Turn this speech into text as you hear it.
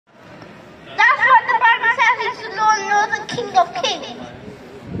King of Kings.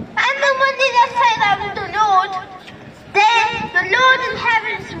 And then when they say I'm the Lord, then the Lord in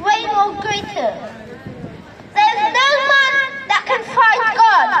heaven is way more greater. There's no man that can fight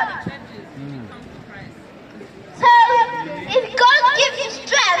God. So, if God gives you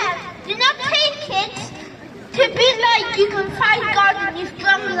strength, do not take it to be like you can fight God and you're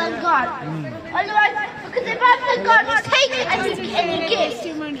stronger than God. Otherwise, because the Bible says God takes and you gives.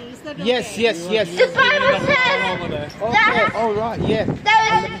 Yes. The Bible says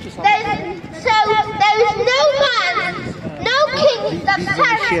that there is no man, no king that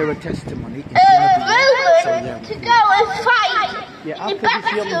stands share a testimony. Roman to go and fight Yeah, in the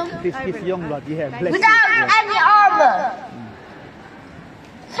battlefield this young lad, bless without any armor.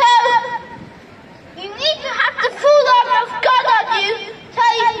 So you need to have the full armor of God on you so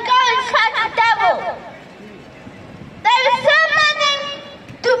you can go and fight the devil. There are so many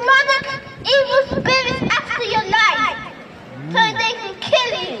demonic evil spirits after your life so they can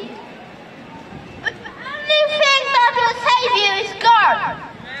kill you. But the only thing that will save you is God.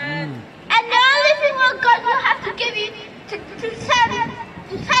 And the only thing that God will have to give you to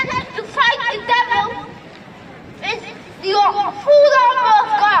fight the devil is your full armor of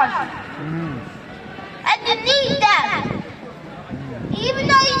God. And you need that. Even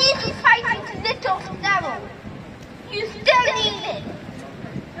though you need to fight the little devil, you still need it.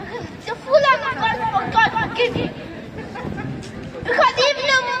 Because the full armor of God is what God will give you. Because even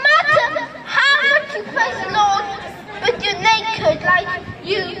no matter how much you praise the Lord, but you're naked, like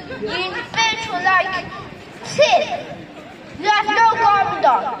you're in spiritual like sin, you have no garment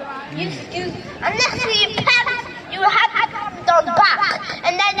on. Unless you repent, you will have the garment on back.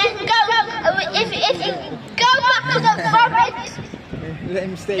 And then you can go, if you go back to the vomit, let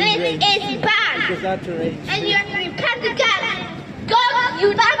him stay then it's bad. And you have to repent again. God,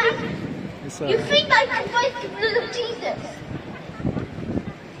 you think like you waste the blood of Jesus.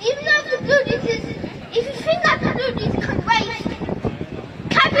 Even though the blood is, if you think that the blood is can waste,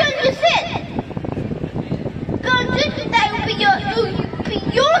 carry on your sin. God, judgment day will be your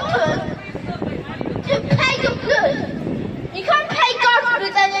turn to pay your blood. You can't pay God's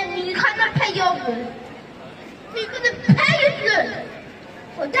blood and then you cannot pay your blood. So you're going to pay your blood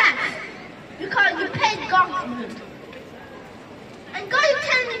for that because you paid God's blood. And God is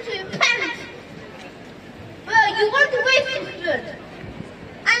telling you to repent. Well, you want to waste His blood.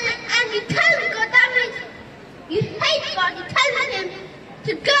 And you tell God that means you hate God. You're telling Him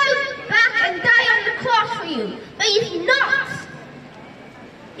to go back and die on the cross for you. But He's not.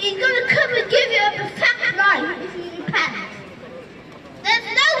 He's going to come and give you a perfect life if you repent. There's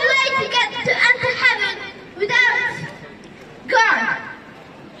no way to get to enter heaven without God.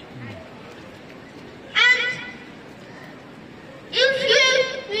 And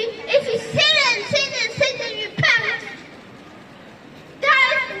if you sin and repent,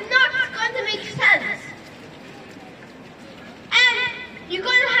 that is not going to make sense. And you're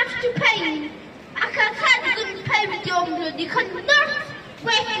going to have to pay. I can tell you're going to pay with your blood. You cannot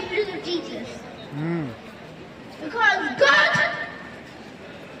waste the blood of Jesus. Because God,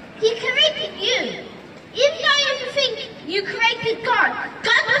 He created you. Even though you think you created God,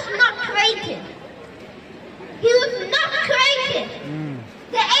 God was not created. He was not created.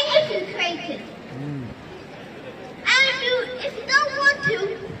 The angels were created. And if you don't want to,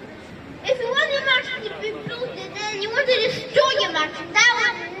 if you want your mountain to be bloated, then you want to destroy your mountain, that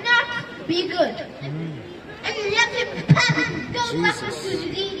would not be good. And you have to repent, go back to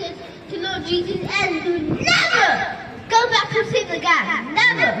Jesus, to Lord Jesus, and do never go back to sin again.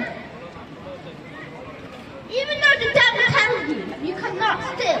 Never. Even though the devil tells you, you cannot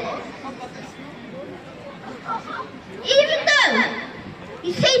steal. Even though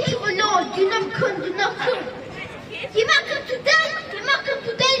you say to the Lord, do not come, do not come. He might come today, he might come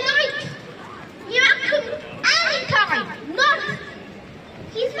today night. He might come anytime.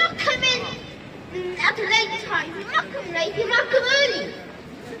 He's not coming at a late time. He might come late, he might come early.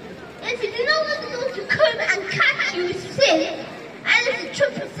 And if you do not want the Lord to come and catch you with sin, and it's a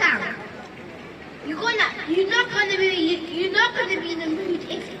trumpet sound, you're not going to be in the mood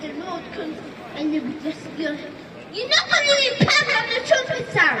if the Lord comes and you're not going to repent of the trumpet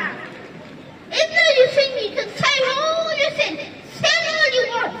sound. Even though you think you can say all your sin all you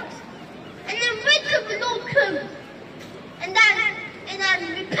want, and then wait till the Lord comes, and then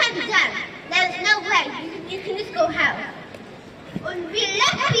repent again. There's no way you can just go hell. Or be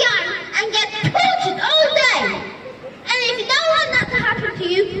left behind and get tortured all day. And if you don't want that to happen to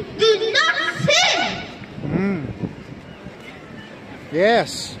you, do not sin.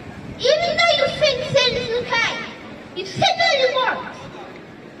 Yes. Even though you think sin is okay, you sin all you want.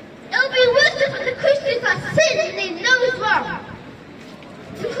 It'll be worse for the Christians that sin and they know it's wrong.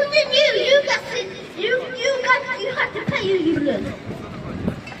 Because in you got sin. You have to pay you blood.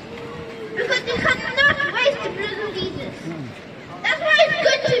 Because you cannot waste the blood of Jesus. That's why it's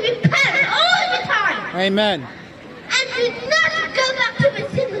good to repent all the time. Amen. And do not go back to the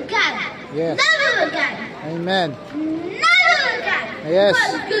sin again. Yes. Never again. Amen. Never again. Yes.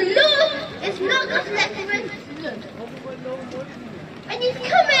 Because the Lord is not going to let you waste blood. And He's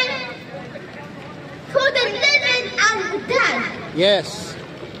coming for the living and the dead. Yes.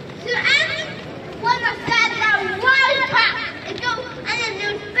 So anyone that stands down right back and go and then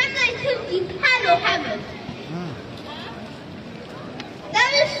they'll spend their eternity in hell or heaven.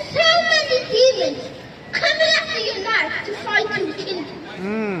 There is so many demons coming after your life to fight your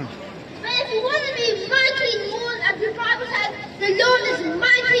kingdom. But if you want to be mighty in war, as the Bible says, the Lord is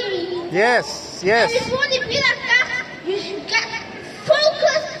mighty in you. Yes. Yes. And if you want to be like that, you should get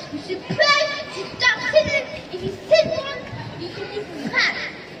focused, you should pray, you should stop sinning. If you sin once, you should repent.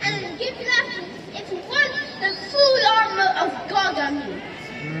 And then give that, if you want the full armor of God on you.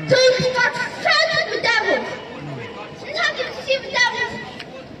 So you can start fighting the devil. Sometimes you can see the devil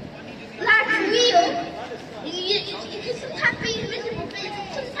like real. You can sometimes be invisible, but you can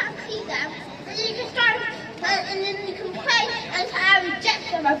sometimes see them. And then you can start, and then you can pray and say, I reject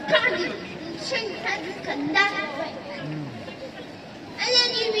them, I ban you. And change that you can never break. And then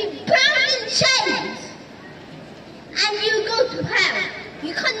you be bound in chains. And you go to hell.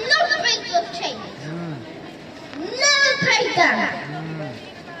 You cannot break those chains. Never break them.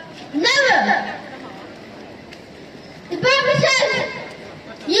 Never. The Bible says,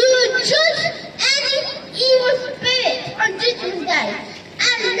 you will judge any evil spirit on Judgment Day,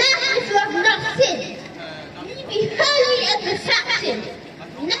 unless if you have not sinned. You will be holy and perfected.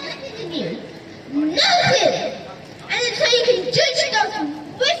 Nothing in you. Nothing. And then so you can judge those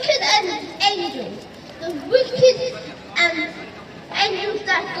wicked angels. Those wicked angels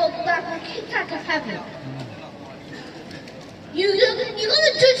that were kicked out of heaven. You're going to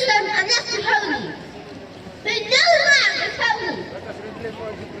judge them unless you're holy. But no man is holy.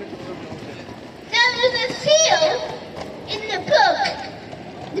 There was a seal in the book.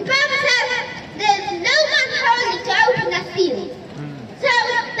 The Bible says there's no man holy to open that seal. So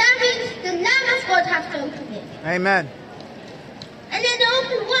that means the Lamb of God has to open it. Amen. And then they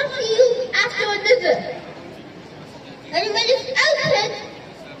open one seal after another. And when it's open,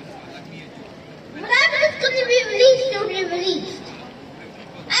 whatever is going to be released will be released.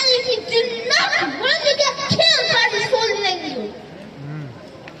 And if you do not want to get killed by this fallen angel,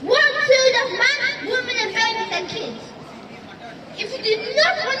 one third of man, women, and babies and kids. If you do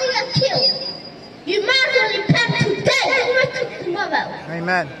not want to get killed, you might as well repent today, not tomorrow.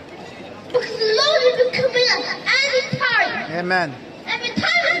 Amen. Because the Lord will be coming at any time. Amen. And the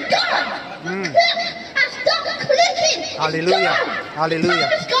time is gone. The clock has stopped clicking. Hallelujah. It's gone. Hallelujah. The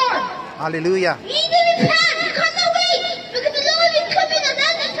time is gone. Hallelujah. You need to repent. You cannot wait. Because the Lord is coming at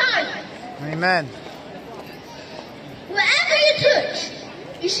any time. Amen. Wherever you touch,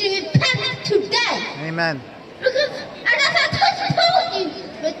 you should repent today. Amen. Because, and as I just told you,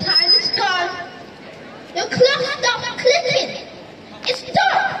 the time is gone. The clock stopped clicking. It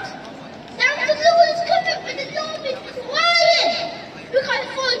stopped. Now the Lord is coming, but the Lord is quiet. Because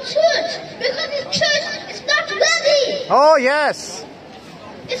for a church, because the church is not ready. Oh, yes.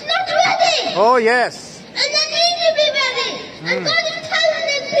 It's not ready. Oh, yes. And they need to be ready. And God is telling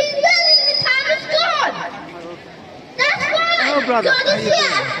them, be ready, the time is gone. That's why brother. God is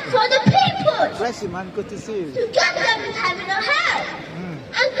here for the people. Bless you, man. Good to see you. To get them in heaven or hell.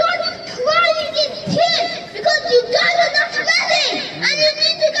 And God is crying in tears because you guys are not ready. And you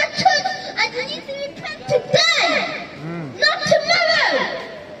need to get church and you need to repent today. Not tomorrow.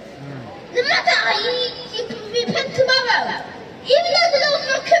 No matter how you can repent tomorrow. Even though the Lord's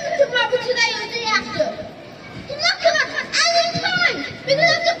not coming tomorrow, today or the day after. He's not coming at any time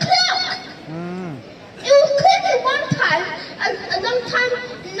because of the clock. It was clicking one time, a long time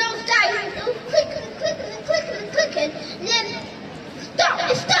in those days, it was clicking and clicking and clicking and clicking, and then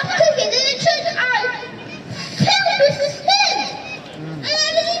it stopped clicking, and the church are filled with sin. And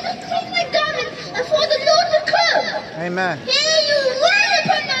they need to clean their garments and for the Lord to come. Amen. Here you reign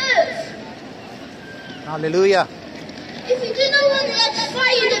upon the earth. Hallelujah. If you do not want to let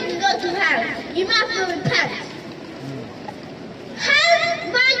fire them and go to hell, you might as well repent.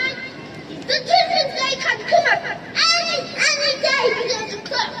 The judgment day can come up any day because of the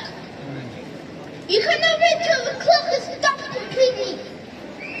clock. You cannot wait till the clock is stopped completely.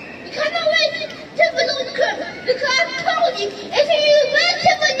 You cannot wait till the Lord comes. Because I've told you, if you wait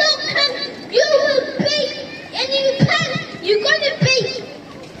till the Lord comes, you will be, and you repent, you're going to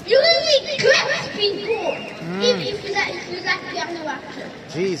regret being born. resurrection.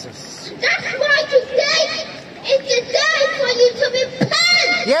 Jesus. That's why today is the day for you to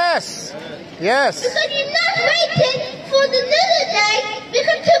repent. Yes. Yes. Because you're not waiting for the little day,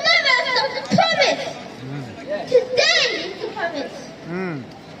 because tomorrow is not the promise. Today is the promise.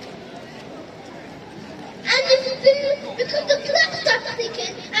 And because the clock starts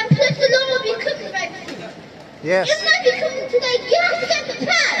ticking, and plus the Lord will be coming right soon. Yes. It might be coming today. You have to get the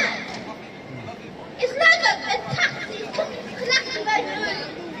plan. It's like a taxi. It's coming to collect you right through.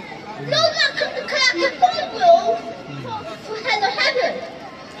 No, not come to collect the phone bill for hell or heaven.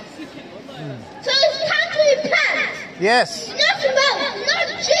 So it's time to repent. Yes. Do not smoke. Do not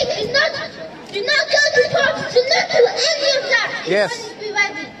drink. Do not go to parties. Do not do any of that. Yes. If you want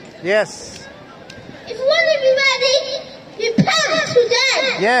to be ready. Yes. If you want to be ready, repent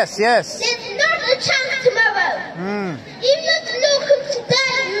today. Yes. Yes. There's not a chance tomorrow. Even if the Lord comes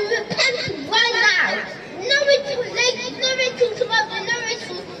today, you repent right now. No wait till late. No wait till tomorrow. No wait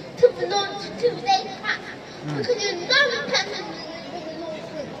till the Lord till the day pass. Because you're not repentant when the Lord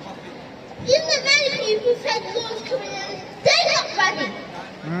comes. Even the many people say the Lord's coming in, they're not ready.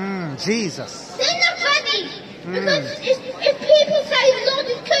 Jesus. They're not ready. Because if people say the Lord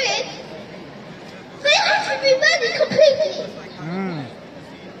is coming, they have to be ready completely.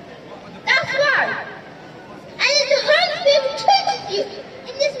 That's why. And if the Holy Spirit touches you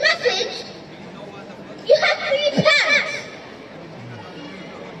in this message, you have to repent.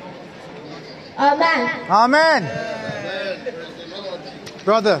 Amen. Amen.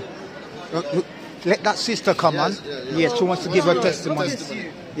 Brother, let that sister come on. Yes, she wants to give her testimony.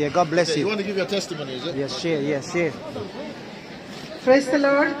 Yeah, God bless You you. want to give your testimony, is it? Yes, share, yes, share. Praise the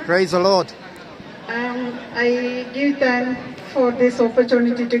Lord. Praise the Lord. I give thanks for this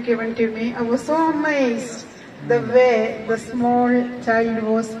opportunity to given to me. I was so amazed the way the small child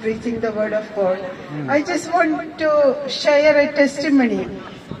was preaching the word of God. I just want to share a testimony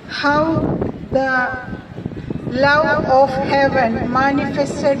how the love of heaven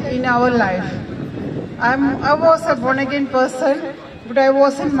manifested in our life. I was a born again person, but I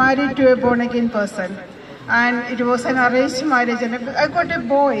wasn't married to a born again person. And it was an arranged marriage, and I got a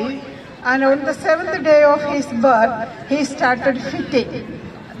boy, and on the 7th day of his birth, he started fitting.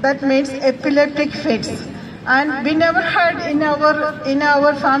 That means epileptic fits. And we never had in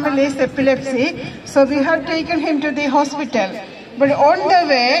our families epilepsy, so we had taken him to the hospital. But on the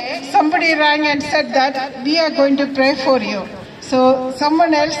way, somebody rang and said that we are going to pray for you. So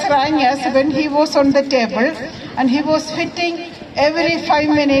someone else rang us when he was on the table, and he was fitting every 5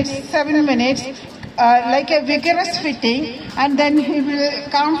 minutes, 7 minutes, like a vigorous fitting, and then he will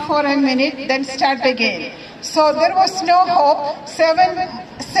count for a minute, then start again. So there was no hope.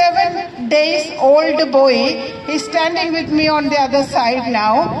 7 days old boy is standing with me on the other side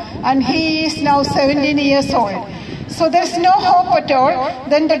now, and he is now 17 years old. So there's no hope at all.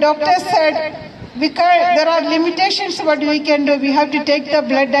 Then the doctor said, there are limitations what we can do. We have to take the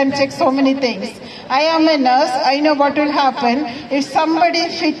blood and check so many things. I am a nurse. I know what will happen if somebody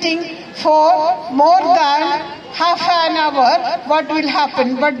fitting for more than half an hour, what will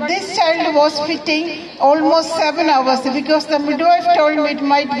happen. But this child was fitting almost 7 hours because the midwife told me it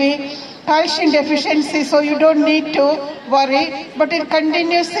might be calcium deficiency, so you don't need to worry. But it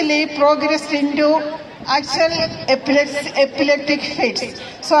continuously progressed into actual epileptic fits.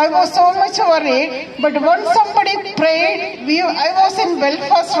 So I was so much worried, but once somebody prayed, I was in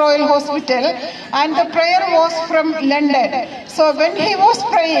Belfast Royal Hospital, and the prayer was from London. So when he was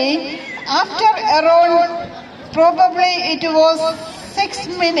praying, after around, probably it was 6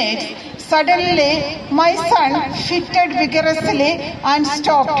 minutes, suddenly my son fitted vigorously and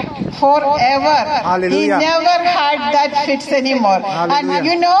stopped forever. Hallelujah. He never had that fits anymore. Hallelujah. And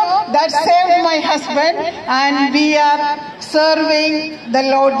you know, that saved my husband, and we are serving the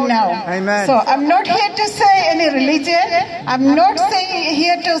Lord now. Amen. So I'm not here to say any religion. I'm not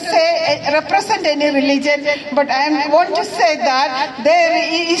here to say represent any religion, but I want to say that there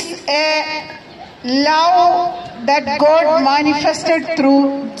is a love that God manifested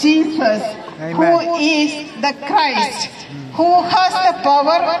through Jesus, who is the Christ, who has the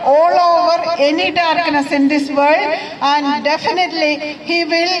power all over any darkness in this world, and definitely He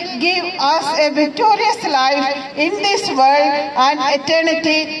will give us a victorious life in this world, and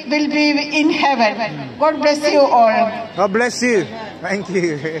eternity will be in heaven. God bless you all. God bless you. Thank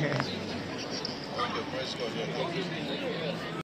you.